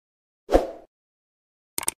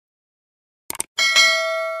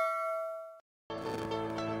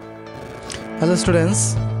Hello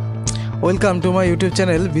students, welcome to my YouTube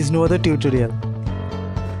channel Bishnupada Tutorial.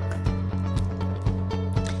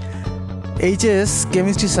 HS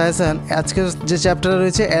Chemistry Session আজকের যে chapter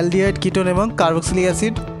রয়েছে aldehyde ketone এবং carboxylic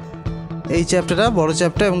acid. এই চ্যাপ্টারটা বড়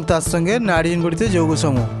চ্যাপ্টার এবং তার সঙ্গে নাইট্রোজেন গঠিত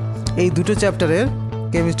যৌগসমূহ। এই দুটো চ্যাপ্টারের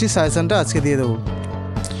কেমিস্ট্রি সাজেশনটা আজকে দিয়ে দেবো।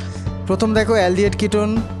 প্রথম দেখো অ্যালডিহাইড কিটোন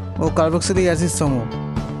ও কার্বক্সিলিক অ্যাসিড সমূহ।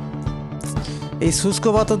 এই শুষ্ক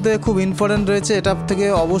পাথরতে খুব ইম্পর্টেন্ট রয়েছে, এটার থেকে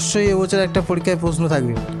অবশ্যই এবছর একটা পরীক্ষায় প্রশ্ন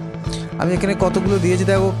থাকবে। আমি এখানে কতগুলো দিয়েছি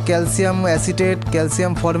দেখো, calcium acetate,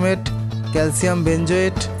 calcium format, calcium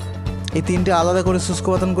benzoate. এই তিনটে আলাদা করে শুষ্ক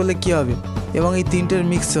পাতন করলে কী হবে এবং এই তিনটের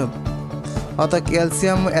মিক্সচার অর্থাৎ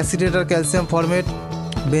ক্যালসিয়াম অ্যাসিটেট আর ক্যালসিয়াম ফরমেট,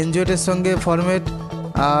 বেনজোয়েটের সঙ্গে ফরমেট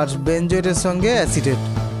আর বেনজোয়েটের সঙ্গে অ্যাসিটেট,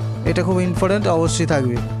 এটা খুব ইম্পর্টেন্ট, অবশ্যই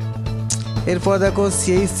থাকবে। এরপর দেখো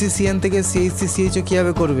CH3CN থেকে CH3CHO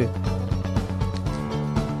কীভাবে করবে।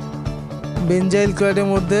 বেঞ্জাইল ক্লোরাইডের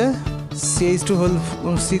মধ্যে CH2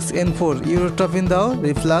 6N4 ইউরোট্রপিন দাও,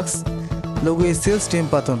 রিফ্লাক্স, লঘু HCl স্টিম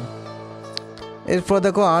পাতন। এরপর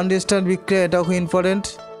দেখো আনডিস্টার্ড বিক্রিয়া, এটাও খুব ইম্পর্টেন্ট।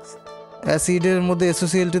 অ্যাসিডের মধ্যে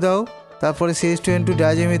SOCl2 দাও, তারপরে CH2N2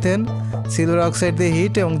 ডাইজিমিথেন, সিলভার অক্সাইড দিয়ে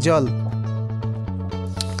হিট এবং জল।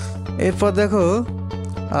 এরপর দেখো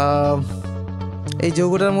এই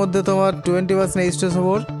যৌগটার মধ্যে তোমার 20%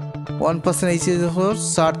 H2SO4, 1% HCl4,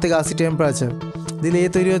 60 থেকে 80 টেম্পারেচার দিলে এ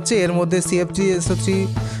তৈরি হচ্ছে। এর মধ্যে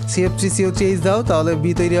CF3CO3H দাও, তাহলে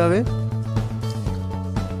বি তৈরি হবে।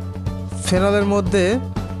 ফেনলের মধ্যে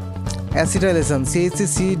অ্যাসিটাইলেশন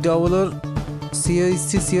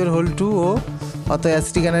CH3COCH2 ও অর্থাৎ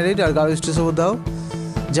অ্যাসিটিক অ্যানাইড্রাইড আর গাঢ় H2SO4 দাও,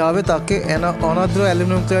 যা হবে তাকে অনার্দ্র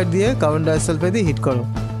অ্যালুমিনিয়াম ক্লোরাইড দিয়ে কার্বন ডাইসালফাইড দিয়ে হিট করো।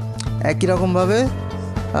 একই রকমভাবে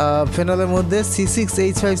ফেনলের মধ্যে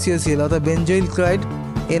C6H5COCl অর্থাৎ বেনজোইল ক্লোরাইড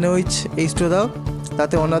NOH H2 দাও,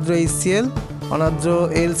 তাতে অনার্দ্র HCl, অনার্দ্র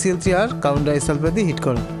LCl3 আর কার্বন ডাইসালফাইড দিয়ে হিট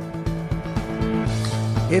করো।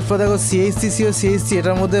 এরপর দেখো CH3COCH3,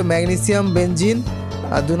 এটার মধ্যে ম্যাগনেসিয়াম বেনজিন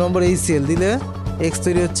আর 2 নম্বর HCl দিলে X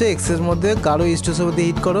তৈরি হচ্ছে। X এর মধ্যে গাঢ় H2SO4 দিয়ে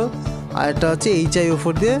হিট করো, আর এটা হচ্ছে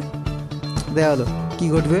HiO4 দিয়ে দেওয়া হলো, কী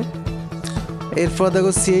ঘটবে। এরপর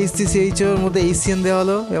দেখো CH3CHO এর মধ্যে HCN দেওয়া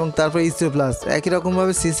হলো এবং তারপর H3+। একই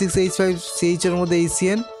রকমভাবে C6H5CHO এর মধ্যে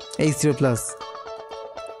HCN, H3+।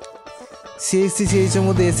 CH3CHO এর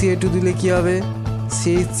মধ্যে Ca2 দিলে কী হবে,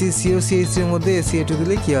 CH3COCH3 এর মধ্যে Ca2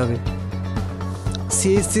 দিলে কী হবে।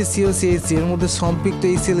 CH3COCH3 এর মধ্যে সম্পৃক্ত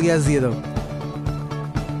HCl গ্যাস দিয়ে দাও।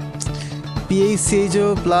 PHCHO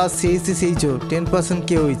প্লাস CH3CHO 10%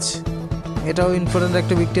 KOH, এটাও ইম্পর্টেন্ট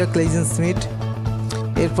একটা বিক্রিয়া, ক্লেইজেন স্মিথ।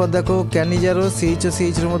 এরপর দেখো ক্যানিজারও CHO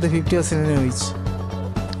এর মধ্যে 50% NOH।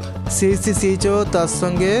 CH3CHO তার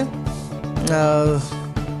সঙ্গে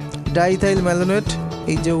ডাইথাইল ম্যালোনেট,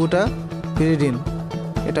 এই যৌগটা পিরিডিন,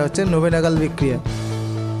 এটা হচ্ছে নোভেনাগাল বিক্রিয়া।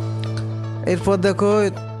 এরপর দেখো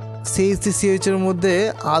CH3CHO এর মধ্যে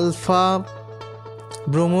আলফা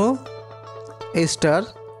ব্রোমো এস্টার,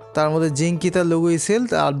 তার মধ্যে জিঙ্ক তার লঘু HCl,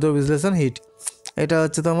 আর্দ্র বিশ্লেষণ হিট, এটা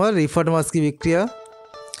হচ্ছে তোমার রিফার্ড মাস্কি বিক্রিয়া।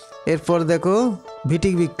 এরপর দেখো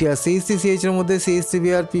ভিটিক বিক্রিয়া, CH3CHO এর মধ্যে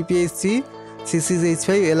CH3Br PPHC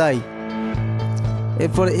C6H5Li।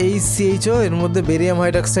 এরপর HCHO এর মধ্যে বেরিয়াম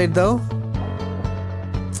হাইড্রক্সাইড দাও,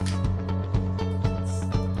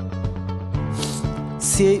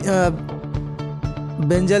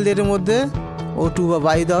 বেঞ্জালডিহাইডের মধ্যে O2 বা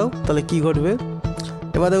বায়ু দাও, তাহলে কী ঘটবে।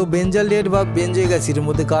 এবার দেখো বেঞ্জালডিহাইড বা বেনজোইক অ্যাসিডের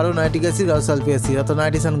মধ্যে গাঢ় নাইট্রিক অ্যাসিড, গাঢ় সালফিক অ্যাসিড, অর্থাৎ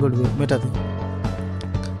নাইট্রেশন ঘটবে মেটাতে।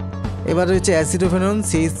 এবার রয়েছে অ্যাসিডোফেনন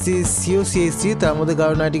CH3COCH3, তার মধ্যে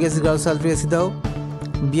গাঢ় নাইট্রিক অ্যাসিড, গাঢ় সালফিক অ্যাসিড দাও।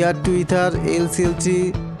 Br2 ইথার LCl3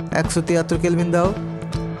 173 কেলভিন দাও,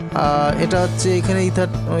 আর এটা হচ্ছে এখানে ইথার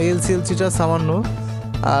LCl3টা সামান্য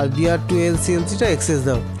আর Br2 LCl3টা এক্সেস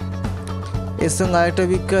দাও। এর সঙ্গে আরেকটা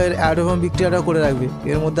বিক্রিয়া, এর অ্যাডোভাম বিক্রিয়াটা করে রাখবে,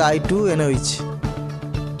 এর মধ্যে I2NOH।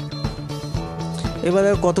 এবার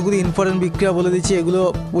কতগুলি ইম্পর্টেন্ট বিক্রিয়া বলে দিচ্ছি, এগুলো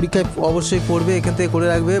পরীক্ষায় অবশ্যই পড়বে, এখান থেকে করে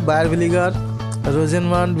রাখবে। বায়ার ভিলিগার,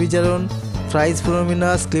 রোজেনমান বিজারণ, ফ্রাইস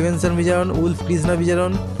ফ্লোরোমিনাস, ক্লিভেনসন বিজারণ, উলফ কৃষ্ণা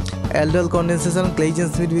বিজারণ, অ্যালডল কনডেনসেশন, ক্লেইজেন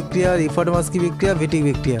স্মিথ বিক্রিয়া, রিফার্ড মাস্কি বিক্রিয়া, ভিটিক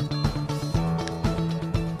বিক্রিয়া।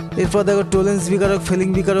 এরপর দেখো টোলেন্স বিকারক, ফেলিং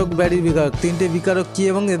বিকারক, ব্র্যাডির বিকারক, তিনটে বিকারক কী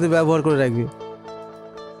এবং এদের ব্যবহার করে রাখবে।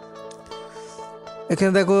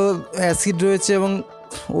 এখানে দেখো অ্যাসিড রয়েছে এবং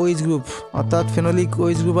OH গ্রুপ অর্থাৎ ফেনোলিক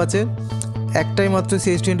OH গ্রুপ আছে, একটাই মাত্র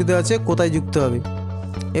CH2N2 দেওয়া আছে, কোথায় যুক্ত হবে।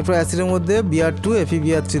 এরপর অ্যাসিডের মধ্যে Br2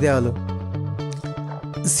 FeBr3 দেওয়া হলো।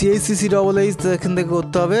 CH3COOH এখান থেকে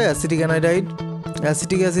করতে হবে অ্যাসিটিক অ্যানাইড্রাইড,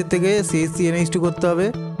 অ্যাসিটিক অ্যাসিড থেকে CH3NH2 করতে হবে,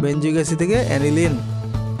 বেনজোইক অ্যাসিড থেকে অ্যানিলিন।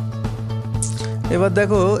 এবার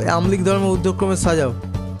দেখো আম্লিক ধর্মের ঊর্ধ্বক্রমে সাজাও।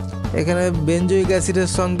 এখানে বেনজোইক অ্যাসিডের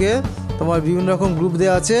সঙ্গে তোমার বিভিন্ন রকম গ্রুপ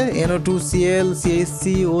দেওয়া আছে, NO2Cl, CH3,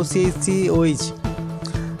 OCH3, OH।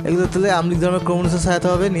 এগুলো তাহলে আম্লিক ধর্মের ক্রমণের সহায়তা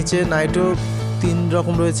হবে। নিচে নাইট্রো 3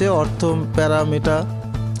 রকম রয়েছে, অর্থ, প্যারা, মেটা,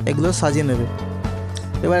 এগুলো সাজিয়ে নেবে।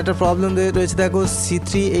 এবার একটা প্রবলেম রয়েছে, দেখো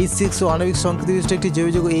C3H6 ও আণবিক সংকেত বিশিষ্ট একটি জৈব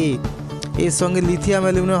যৌগ A এর সঙ্গে লিথিয়াম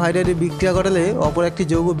অ্যালুমিনিয়াম হাইড্রাইডে বিক্রিয়া ঘটালে অপর একটি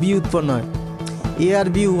যৌগ B উৎপন্ন হয়। A আর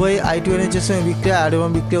B উভয় I2NH এর সঙ্গে বিক্রিয়া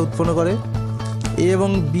আয়রন বিক্রিয়া উৎপন্ন করে। A এবং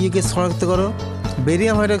B কে শনাক্ত করো।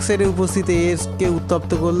 বেরিয়াম হাইড্রক্সাইডের উপস্থিতিতে A কে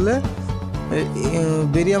উত্তপ্ত করলে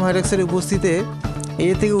বেরিয়াম হাইড্রক্সাইডের উপস্থিতিতে A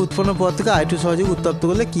থেকে উৎপন্ন পদ থেকে I2 সহযোগে উত্তপ্ত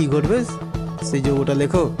করলে কী ঘটবে সেই যৌগটা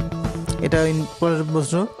লেখো। এটা ইম্পর্টেন্ট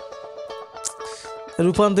প্রশ্ন।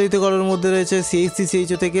 রূপান্তরিত করার মধ্যে রয়েছে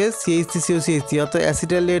CH3CHO থেকে CH3COCH3, অর্থাৎ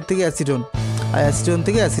অ্যাসিটালডিহাইড থেকে অ্যাসিটোন আর অ্যাসিটোন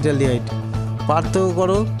থেকে অ্যাসিটালডিহাইড। পার্থক্য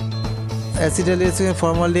করো, অ্যাসিটালডিহাইডের সঙ্গে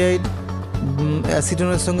ফর্মালডিহাইড,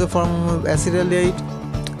 অ্যাসিটোনের সঙ্গে অ্যাসিটালডিহাইড,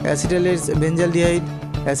 অ্যাসিটালডিহাইড বেঞ্জালডিহাইড,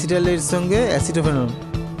 অ্যাসিটালডিহাইডের সঙ্গে অ্যাসিটোফেনল,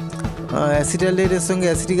 অ্যাসিটালডিহাইডের সঙ্গে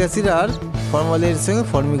অ্যাসিটিক অ্যাসিড আর ফর্মালডিহাইডের সঙ্গে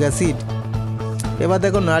ফর্মিক অ্যাসিড। এবার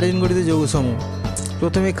দেখো নাইট্রোজেন গঠিত যৌগসমূহ।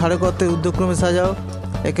 প্রথমে ক্ষারকত্বের ঊর্ধ্বক্রমে সাজাও।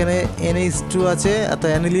 এখানে NH2 আছে,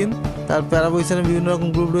 অর্থাৎ অ্যানিলিন, তার প্যারাবৈশানের বিভিন্ন রকম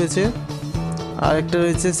গ্রুপ রয়েছে। আর একটা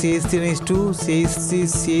রয়েছে CH3NH2,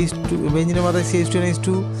 CH2 বেঞ্জিনের মাথায় CH2NH2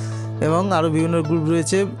 এবং আরও বিভিন্ন গ্রুপ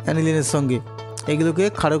রয়েছে অ্যানিলিনের সঙ্গে। এগুলোকে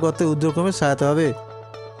ক্ষারকত্বের ঊর্ধ্বক্রমে সাজাতে হবে।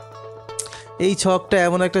 এই ছকটা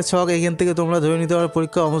এমন একটা ছক, এখান থেকে তোমরা ধরে নিতে পারো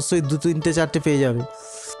পরীক্ষা অবশ্যই 2, 3, 4 পেয়ে যাবে।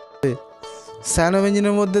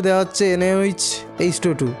 সায়ানোবেঞ্জিনের মধ্যে দেওয়া হচ্ছে NaOH2,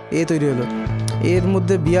 A তৈরি হলো। এর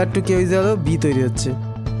মধ্যে Br2KOH দেওয়া হলো, B তৈরি হচ্ছে।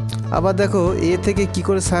 আবার দেখো A থেকে কি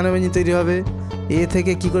করে সায়ানোবেঞ্জিন তৈরি হবে, A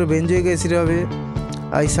থেকে কি করে বেঞ্জোইক অ্যাসিড হবে,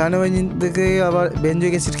 আর সায়ানোবেঞ্জিন থেকে আবার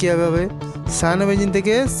বেঞ্জোইক অ্যাসিড কীভাবে হবে, সায়ানোবেঞ্জিন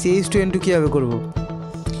থেকে CH2N2 কীভাবে করবো,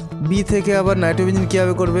 B থেকে আবার নাইট্রোবেঞ্জিন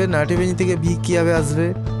কীভাবে করবে, নাইট্রোবেঞ্জিন থেকে B কীভাবে আসবে,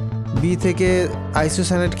 B থেকে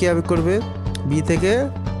আইসোসায়ানাইড কীভাবে করবে, B থেকে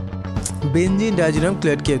বেঞ্জিন ডাইজিনাম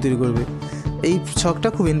ক্লোরাইড কীভাবে তৈরি করবে। এই ছকটা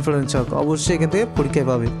খুব ইম্পর্টেন্ট ছক, অবশ্যই এখান থেকে পরীক্ষায়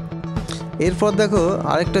পাবে। এরপর দেখো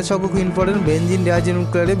আরেকটা ছকও খুব ইম্পর্টেন্ট, বেঞ্জিন ডাইজিনাম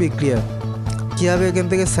ক্লোরাইডের বিক্রিয়া কীভাবে এখান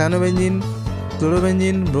থেকে সায়ানোবেঞ্জিন,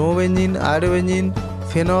 ক্লোরোবেঞ্জিন, ব্রোমোবেঞ্জিন, আয়োডোবেঞ্জিন,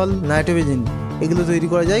 ফেনল, নাইট্রোবেঞ্জিন এগুলো তৈরি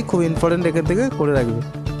করা যায়, খুব ইম্পর্টেন্ট, এখান থেকে করে রাখবে।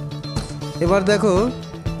 এবার দেখো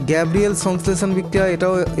গ্যাব্রিয়েল সংশ্লেষণ বিক্রিয়া,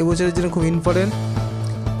 এটাও এবছরের জন্য খুব ইম্পর্টেন্ট।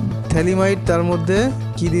 থ্যালিমাইড, তার মধ্যে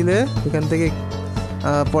কি দিলে এখান থেকে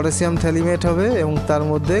পটাশিয়াম থ্যালিমেট হবে এবং তার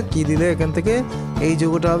মধ্যে কি দিলে এখান থেকে এই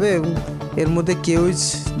যৌগটা হবে এবং এর মধ্যে KOH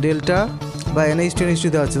ডেল্টা বা NH2NH2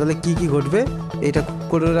 দেওয়া হচ্ছে, তাহলে কী কী ঘটবে এটা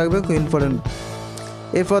করে রাখবে, খুব ইম্পর্টেন্ট।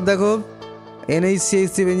 এরপর দেখো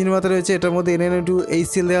NH3 বেঞ্জিনের মাথায় রয়েছে, এটার মধ্যে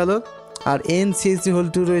NaNO2HCl দেওয়া হলো, আর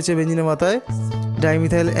NCH3 রয়েছে বেঞ্জিনের মাথায়,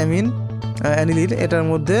 ডাইমিথাইল অ্যানিলিন, এটার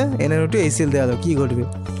মধ্যে NaNO2HCl দেওয়া হলো, কী ঘটবে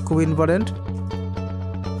খুব ইম্পর্টেন্ট।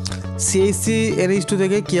 CH3NH2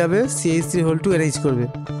 থেকে কী হবে, CH3NH করবে।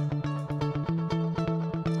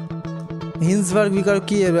 হিন্সবার্গ বিকারক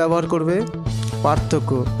কী ব্যবহার করবে,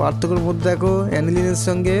 পার্থক্যর মধ্যে দেখো অ্যানিলিনের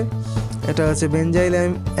সঙ্গে এটা হচ্ছে বেঞ্জাইল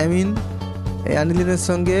অ্যামিন, অ্যানিলিনের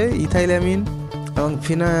সঙ্গে ইথাইল অ্যামিন এবং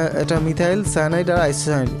এটা মিথাইল সায়ানাইড আর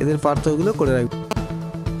আইসোসায়ানাইড, এদের পার্থক্যগুলো করে রাখবে।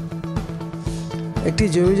 একটি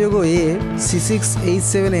জৈব যৌগ A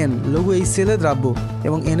C6H7N লঘু HCl এর দ্রাব্য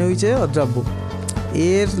এবং NaOH অদ্রাব্য।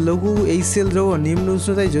 এর লঘু HCl দ্রবণ নিম্ন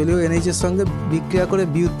উষ্ণতায় জলীয় NH এর সঙ্গে বিক্রিয়া করে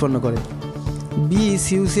B উৎপন্ন করে। B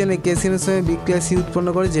CuCN KCN এর সঙ্গে বিক্রিয়ায় C উৎপন্ন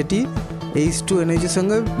করে, যেটি H2NH এর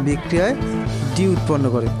সঙ্গে বিক্রিয়ায় D উৎপন্ন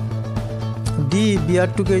করে। D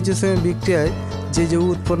Br2KOH এর সঙ্গে বিক্রিয়ায় যে যৌগ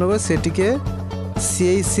উৎপন্ন করে সেটিকে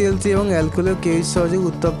CHCl3 এবং অ্যালকোহলের KOH সহযোগে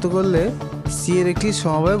উত্তপ্ত করলে C এর একটি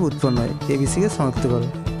সমবায় উৎপন্ন হয়। ABCকে শনাক্ত করো।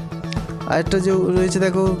 আরেকটা যৌগ রয়েছে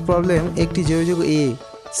দেখো প্রবলেম, একটি জৈব যৌগ A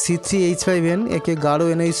C3H5N একে গাঢ়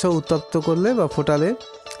NH সহ উত্তপ্ত করলে বা ফোটালে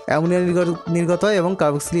অ্যামোনিয়া নির্গত হয় এবং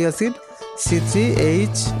কার্বক্সিলিক অ্যাসিড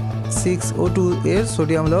C3H6O2 এর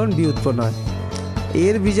সোডিয়াম লবণ B উৎপন্ন হয়।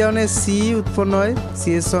 এর বিজারণে C উৎপন্ন হয়, C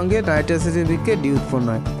এর সঙ্গে নাইট্রাস অ্যাসিডের বিক্রিয়ায় D উৎপন্ন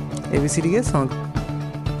হয়। ABCDকে